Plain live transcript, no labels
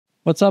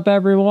What's up,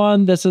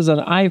 everyone? This is an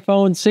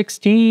iPhone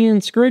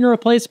 16 screen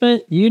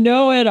replacement. You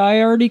know it, I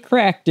already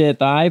cracked it,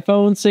 the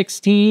iPhone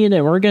 16,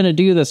 and we're going to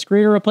do the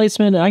screen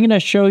replacement. I'm going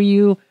to show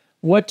you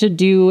what to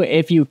do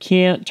if you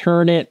can't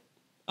turn it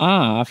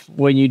off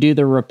when you do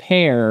the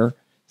repair,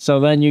 so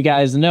then you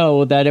guys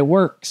know that it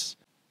works.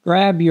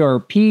 Grab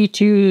your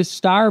P2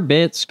 star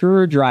bit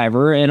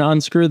screwdriver and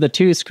unscrew the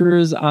two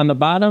screws on the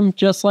bottom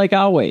just like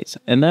always.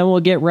 And then we'll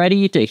get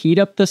ready to heat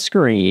up the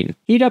screen.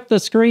 Heat up the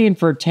screen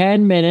for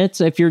 10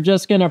 minutes. If you're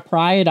just going to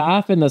pry it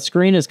off and the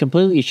screen is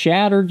completely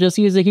shattered, just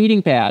use a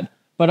heating pad.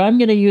 But I'm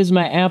going to use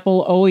my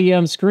Apple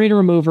OEM screen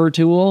remover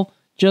tool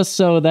just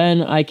so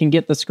then I can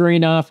get the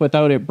screen off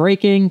without it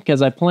breaking,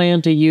 because I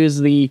plan to use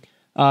the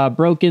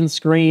broken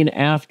screen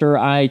after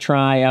I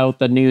try out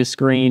the new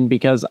screen,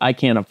 because I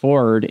can't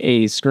afford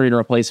a screen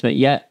replacement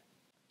yet.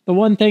 The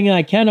one thing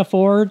I can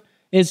afford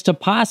is to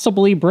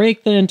possibly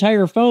break the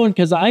entire phone,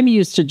 because I'm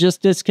used to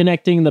just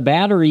disconnecting the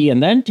battery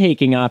and then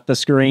taking off the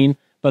screen.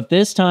 But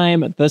this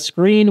time the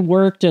screen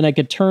worked and I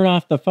could turn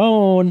off the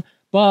phone,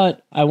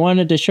 but I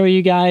wanted to show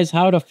you guys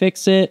how to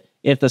fix it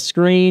if the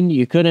screen,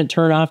 you couldn't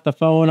turn off the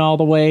phone all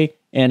the way,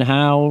 and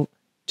how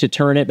to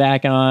turn it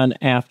back on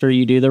after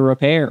you do the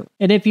repair.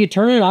 And if you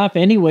turn it off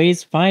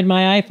anyways, find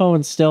my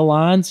iPhone's still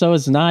on, so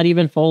it's not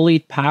even fully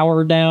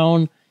powered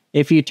down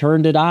if you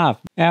turned it off.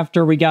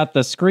 After we got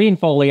the screen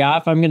fully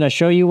off, I'm going to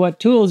show you what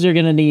tools you're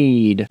going to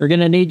need. You're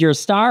going to need your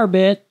star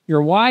bit,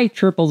 your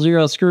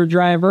Y000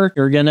 screwdriver,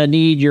 you're going to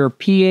need your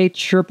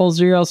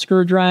PH000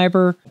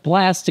 screwdriver,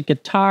 plastic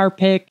guitar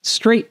pick,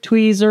 straight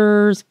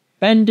tweezers,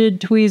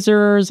 bended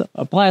tweezers,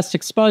 a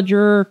plastic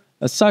spudger,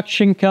 a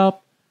suction cup,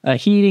 a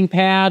heating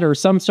pad or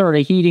some sort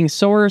of heating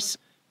source,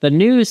 the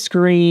new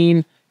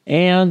screen,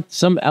 and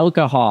some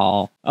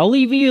alcohol. I'll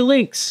leave you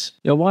links.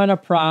 You'll want to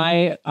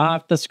pry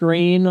off the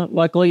screen.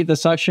 Luckily, the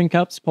suction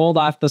cups pulled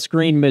off the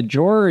screen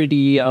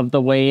majority of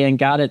the way and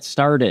got it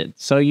started.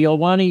 So you'll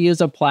want to use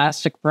a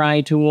plastic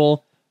pry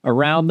tool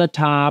around the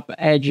top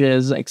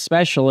edges,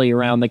 especially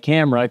around the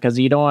camera, because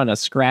you don't want to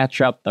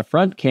scratch up the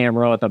front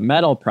camera with a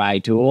metal pry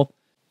tool.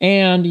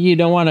 And you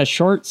don't want to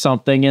short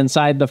something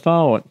inside the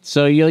phone.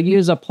 So you'll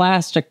use a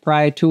plastic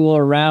pry tool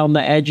around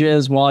the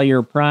edges while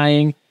you're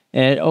prying.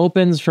 It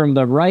opens from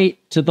the right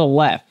to the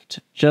left,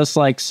 just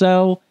like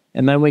so.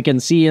 And then we can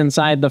see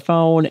inside the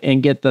phone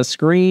and get the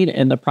screen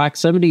and the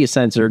proximity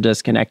sensor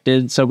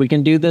disconnected, so we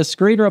can do this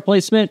screen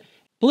replacement.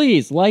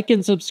 Please like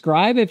and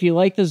subscribe if you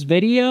like this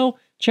video.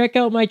 Check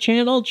out my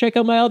channel, check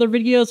out my other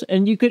videos,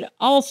 and you could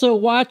also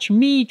watch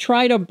me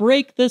try to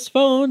break this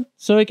phone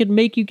so I could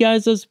make you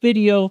guys this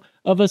video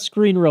of a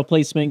screen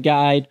replacement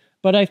guide.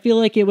 But I feel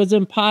like it was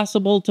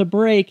impossible to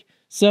break,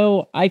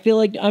 so I feel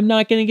like I'm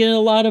not going to get a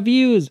lot of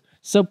views.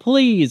 So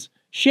please,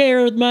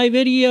 share my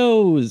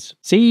videos.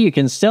 See, you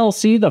can still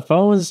see the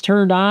phone's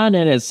turned on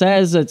and it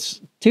says it's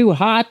too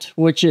hot,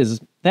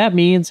 that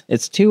means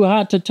it's too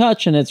hot to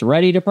touch and it's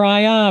ready to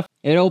pry off.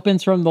 It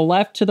opens from the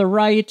left to the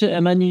right,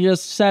 and then you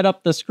just set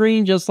up the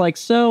screen just like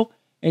so,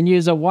 and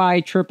use a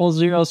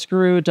Y000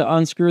 screw to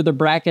unscrew the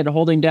bracket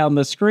holding down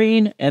the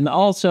screen, and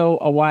also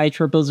a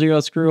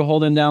Y000 screw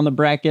holding down the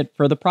bracket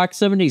for the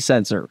proximity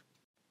sensor.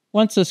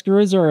 Once the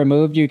screws are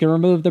removed, you can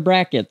remove the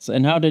brackets,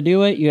 and how to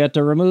do it, you have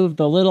to remove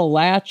the little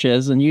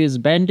latches and use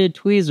bended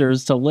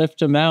tweezers to lift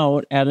them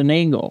out at an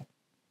angle.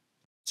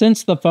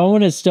 Since the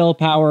phone is still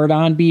powered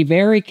on, be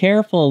very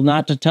careful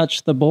not to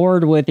touch the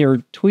board with your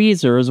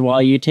tweezers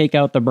while you take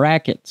out the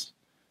brackets.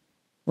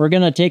 We're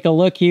going to take a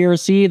look here.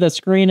 See, the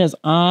screen is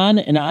on,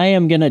 and I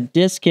am going to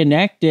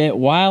disconnect it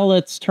while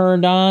it's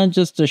turned on,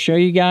 just to show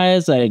you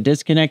guys I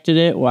disconnected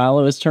it while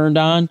it was turned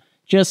on,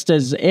 just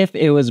as if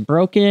it was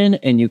broken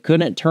and you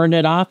couldn't turn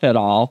it off at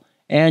all,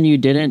 and you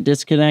didn't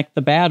disconnect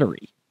the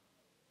battery.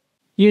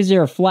 Use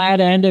your flat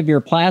end of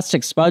your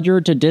plastic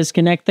spudger to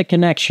disconnect the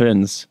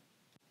connections.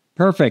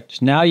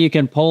 Perfect. Now you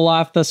can pull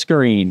off the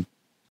screen.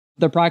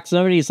 The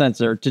proximity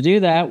sensor. To do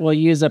that, we'll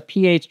use a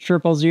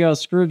PH000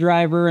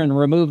 screwdriver and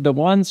remove the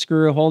one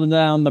screw holding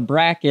down the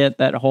bracket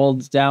that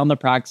holds down the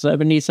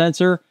proximity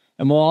sensor.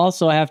 And we'll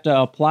also have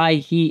to apply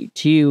heat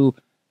to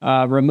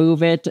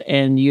remove it,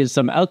 and use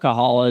some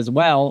alcohol as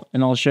well.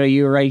 And I'll show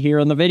you right here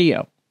in the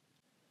video.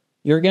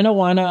 You're going to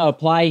want to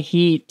apply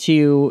heat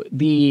to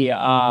the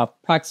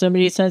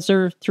proximity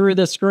sensor through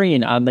the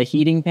screen on the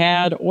heating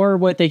pad or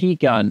with a heat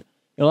gun.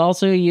 You'll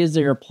also use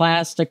your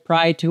plastic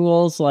pry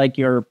tools like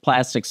your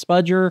plastic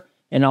spudger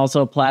and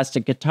also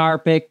plastic guitar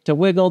pick to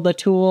wiggle the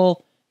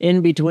tool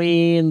in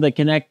between the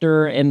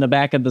connector and the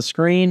back of the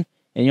screen.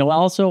 And you'll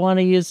also want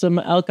to use some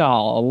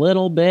alcohol, a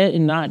little bit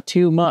and not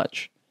too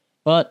much.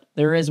 But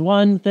there is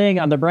one thing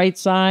on the bright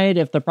side: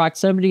 if the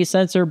proximity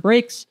sensor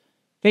breaks,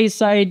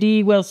 Face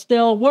ID will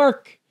still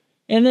work.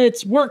 And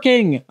it's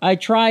working! I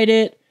tried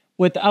it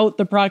without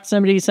the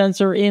proximity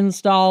sensor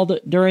installed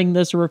during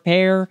this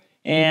repair,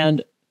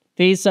 and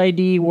Face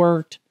ID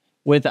worked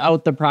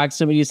without the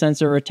proximity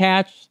sensor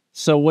attached,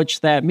 so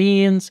which that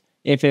means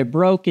if it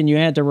broke and you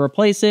had to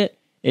replace it,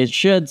 it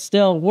should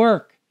still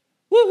work.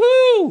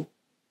 Woohoo!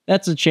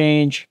 That's a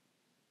change.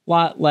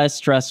 Lot less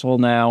stressful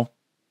now.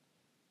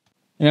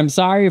 And I'm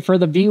sorry for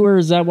the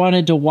viewers that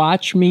wanted to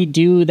watch me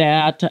do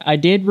that. I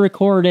did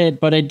record it,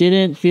 but I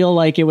didn't feel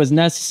like it was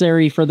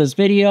necessary for this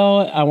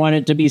video. I want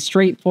it to be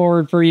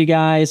straightforward for you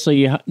guys so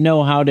you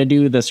know how to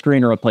do the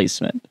screen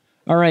replacement.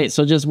 All right,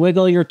 so just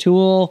wiggle your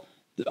tool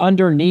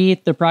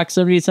underneath the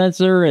proximity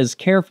sensor as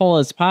careful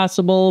as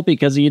possible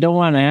because you don't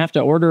want to have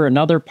to order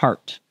another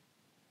part.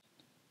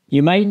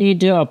 You might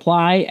need to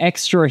apply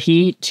extra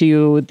heat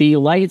to the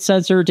light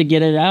sensor to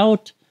get it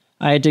out.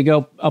 I had to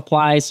go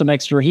apply some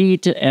extra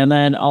heat and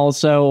then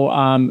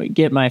also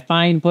get my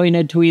fine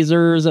pointed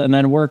tweezers and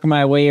then work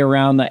my way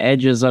around the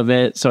edges of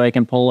it so I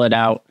can pull it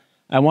out.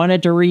 I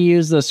wanted to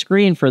reuse the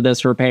screen for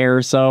this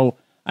repair, so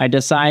I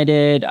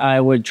decided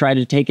I would try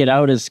to take it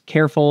out as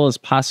careful as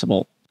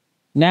possible.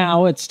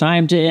 Now it's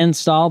time to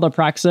install the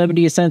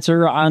proximity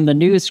sensor on the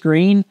new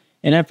screen.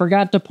 And I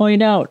forgot to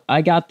point out,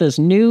 I got this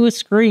new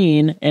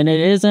screen and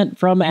it isn't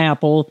from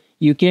Apple.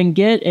 You can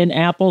get an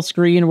Apple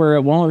screen where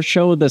it won't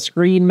show the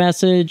screen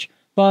message,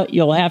 but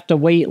you'll have to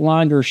wait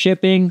longer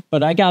shipping.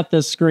 But I got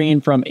this screen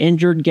from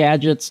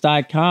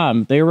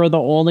injuredgadgets.com. They were the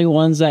only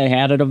ones that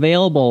had it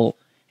available.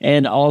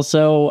 And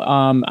also,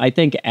 I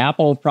think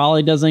Apple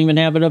probably doesn't even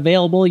have it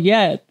available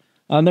yet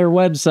on their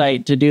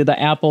website to do the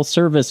Apple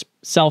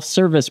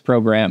self-service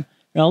program.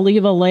 And I'll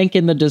leave a link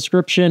in the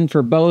description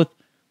for both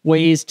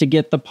ways to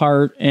get the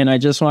part, and I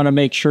just want to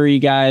make sure you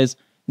guys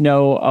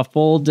know a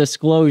full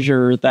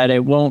disclosure that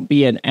it won't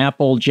be an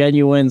Apple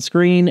genuine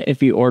screen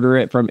if you order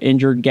it from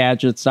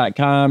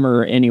injuredgadgets.com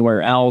or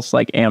anywhere else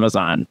like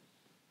Amazon.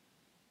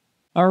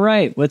 All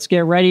right, let's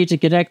get ready to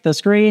connect the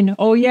screen.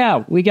 Oh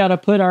yeah, we got to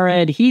put our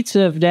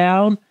adhesive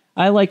down.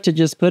 I like to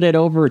just put it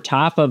over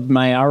top of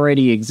my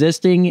already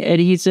existing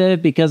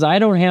adhesive because I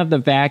don't have the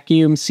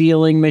vacuum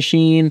sealing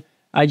machine.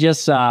 I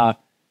just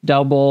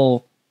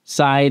double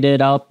side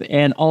it up,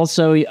 and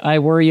also I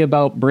worry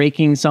about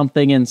breaking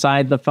something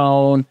inside the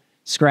phone,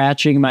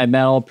 scratching my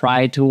metal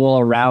pry tool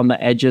around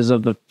the edges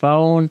of the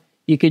phone.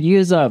 You could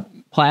use a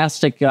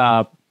plastic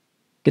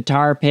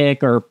guitar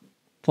pick or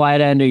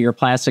flat end of your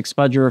plastic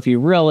spudger if you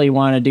really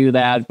want to do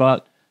that,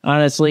 but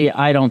honestly,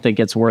 I don't think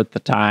it's worth the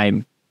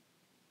time.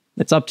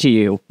 It's up to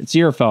you. It's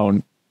your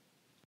phone.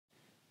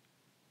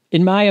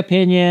 In my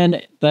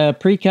opinion, the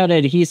pre-cut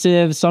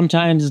adhesive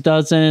sometimes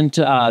doesn't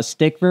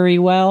stick very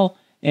well.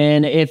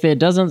 And if it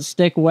doesn't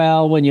stick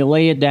well when you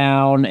lay it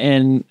down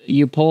and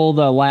you pull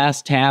the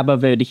last tab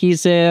of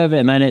adhesive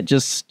and then it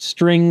just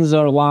strings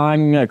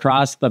along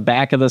across the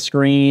back of the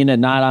screen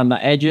and not on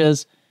the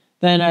edges,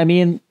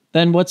 then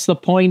what's the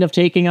point of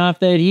taking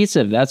off the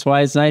adhesive? That's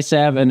why it's nice to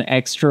have an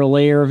extra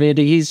layer of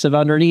adhesive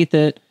underneath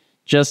it,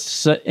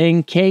 just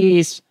in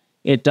case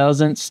it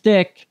doesn't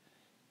stick.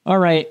 All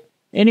right.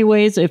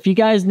 Anyways, if you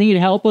guys need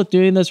help with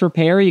doing this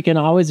repair, you can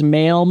always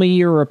mail me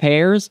your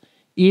repairs.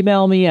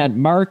 Email me at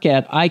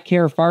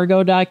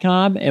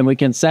mark@icarefargo.com and we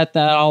can set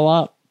that all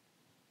up.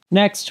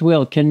 Next,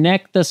 we'll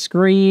connect the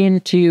screen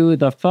to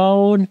the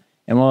phone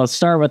and we'll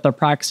start with the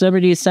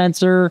proximity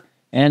sensor.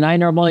 And I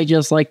normally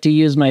just like to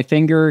use my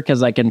finger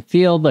because I can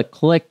feel the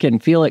click and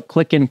feel it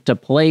click into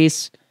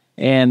place.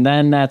 And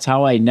then that's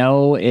how I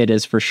know it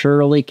is for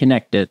surely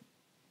connected.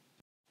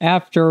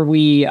 After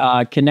we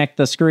connect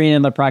the screen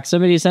and the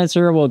proximity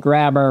sensor, we'll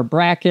grab our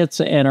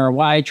brackets and our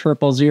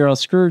Y000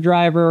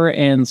 screwdriver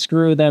and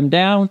screw them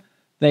down.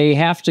 They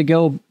have to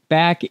go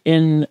back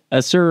in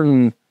a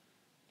certain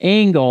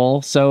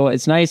angle, so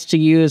it's nice to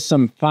use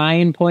some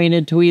fine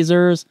pointed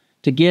tweezers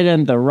to get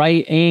in the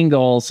right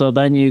angle so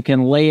then you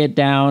can lay it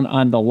down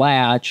on the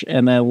latch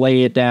and then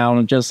lay it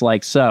down just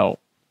like so.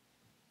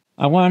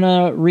 I want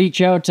to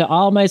reach out to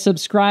all my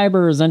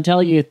subscribers and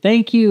tell you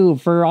thank you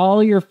for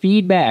all your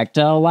feedback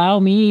to allow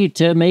me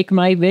to make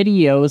my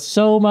videos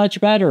so much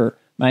better.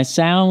 My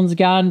sound's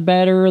gotten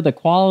better, the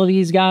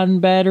quality's gotten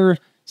better,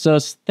 so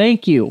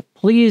thank you.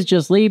 Please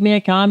just leave me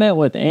a comment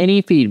with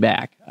any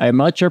feedback. I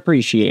much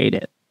appreciate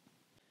it.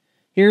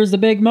 Here's the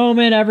big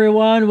moment,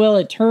 everyone. Will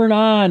it turn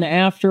on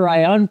after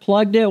I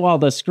unplugged it while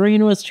the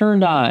screen was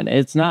turned on?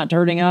 It's not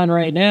turning on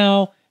right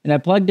now, and I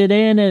plugged it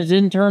in and it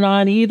didn't turn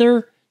on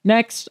either.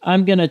 Next,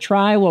 I'm going to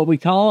try what we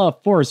call a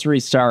force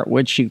restart,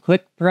 which you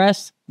quick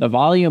press the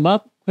volume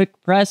up,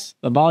 quick press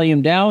the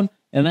volume down,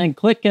 and then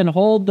click and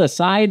hold the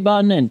side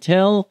button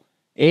until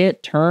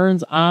it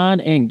turns on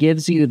and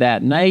gives you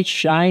that nice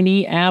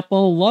shiny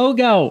Apple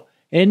logo.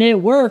 And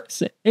it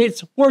works.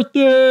 It's worth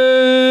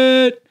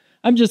it.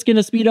 I'm just going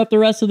to speed up the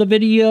rest of the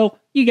video.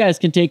 You guys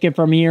can take it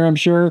from here, I'm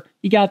sure.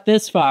 You got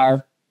this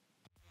far.